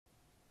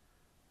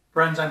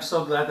Friends, I'm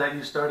so glad that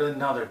you started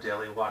another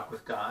daily walk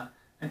with God.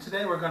 And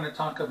today we're going to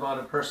talk about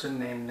a person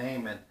named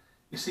Naaman.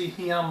 You see,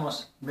 he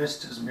almost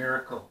missed his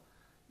miracle.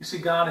 You see,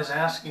 God is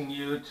asking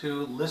you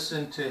to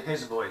listen to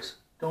his voice.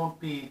 Don't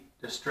be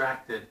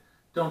distracted.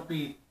 Don't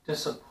be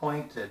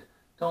disappointed.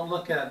 Don't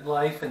look at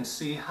life and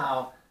see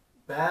how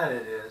bad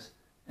it is.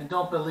 And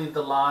don't believe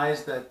the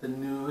lies that the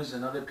news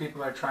and other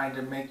people are trying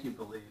to make you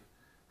believe.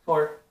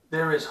 For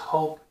there is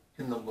hope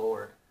in the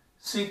Lord.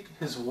 Seek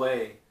his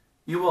way.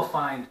 You will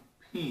find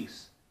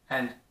peace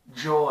and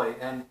joy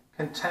and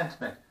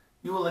contentment.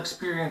 You will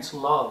experience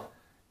love,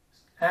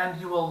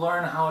 and you will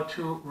learn how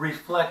to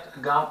reflect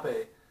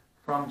agape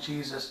from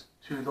Jesus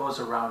to those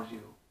around you.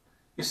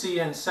 You see,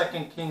 in 2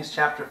 Kings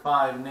chapter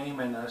 5,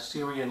 Naaman, a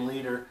Syrian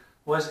leader,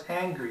 was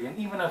angry and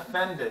even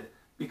offended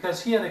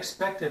because he had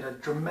expected a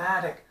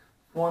dramatic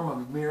form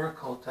of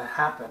miracle to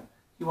happen.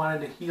 He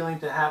wanted a healing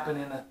to happen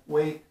in a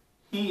way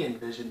he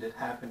envisioned it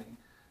happening.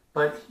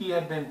 But he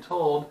had been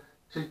told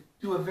to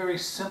do a very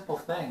simple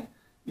thing.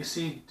 You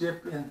see,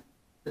 dip in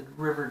the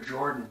river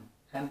Jordan,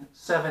 and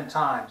 7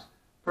 times.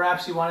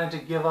 Perhaps he wanted to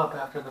give up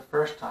after the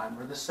first time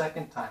or the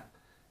second time.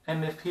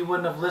 And if he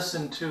wouldn't have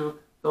listened to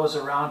those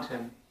around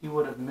him, he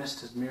would have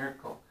missed his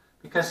miracle,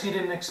 because he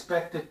didn't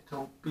expect it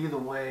to be the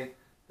way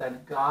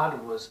that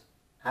God was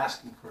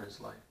asking for his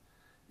life.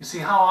 You see,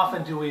 how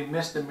often do we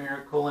miss the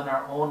miracle in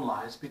our own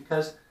lives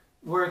because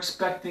we're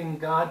expecting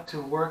God to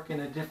work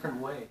in a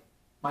different way?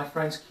 My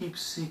friends, keep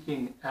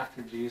seeking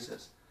after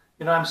Jesus.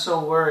 You know, I'm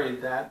so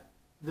worried that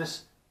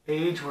this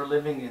age we're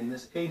living in,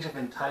 this age of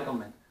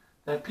entitlement,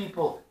 that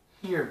people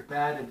hear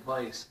bad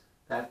advice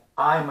that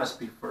I must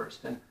be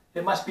first and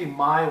it must be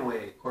my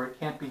way or it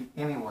can't be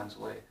anyone's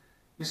way.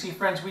 You see,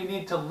 friends, we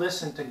need to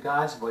listen to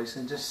God's voice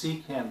and to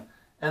seek him,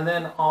 and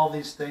then all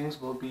these things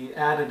will be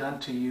added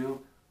unto you.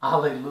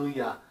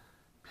 Alleluia.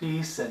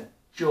 Peace and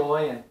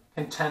joy and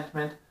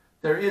contentment.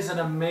 There is an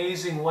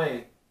amazing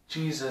way.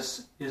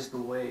 Jesus is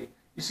the way.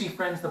 You see,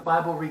 friends, the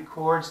Bible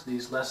records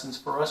these lessons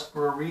for us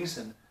for a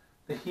reason.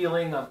 The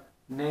healing of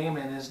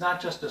Naaman is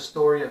not just a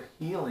story of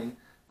healing,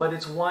 but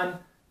it's one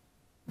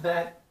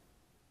that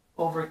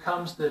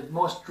overcomes the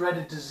most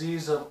dreaded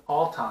disease of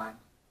all time,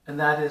 and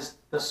that is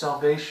the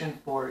salvation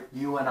for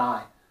you and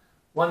I.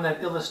 One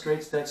that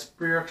illustrates that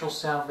spiritual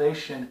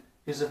salvation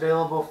is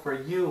available for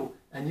you,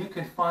 and you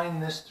can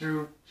find this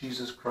through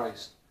Jesus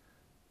Christ.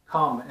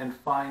 Come and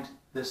find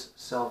this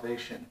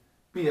salvation.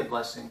 Be a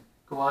blessing.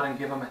 Go out and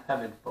give them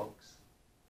heaven, folks.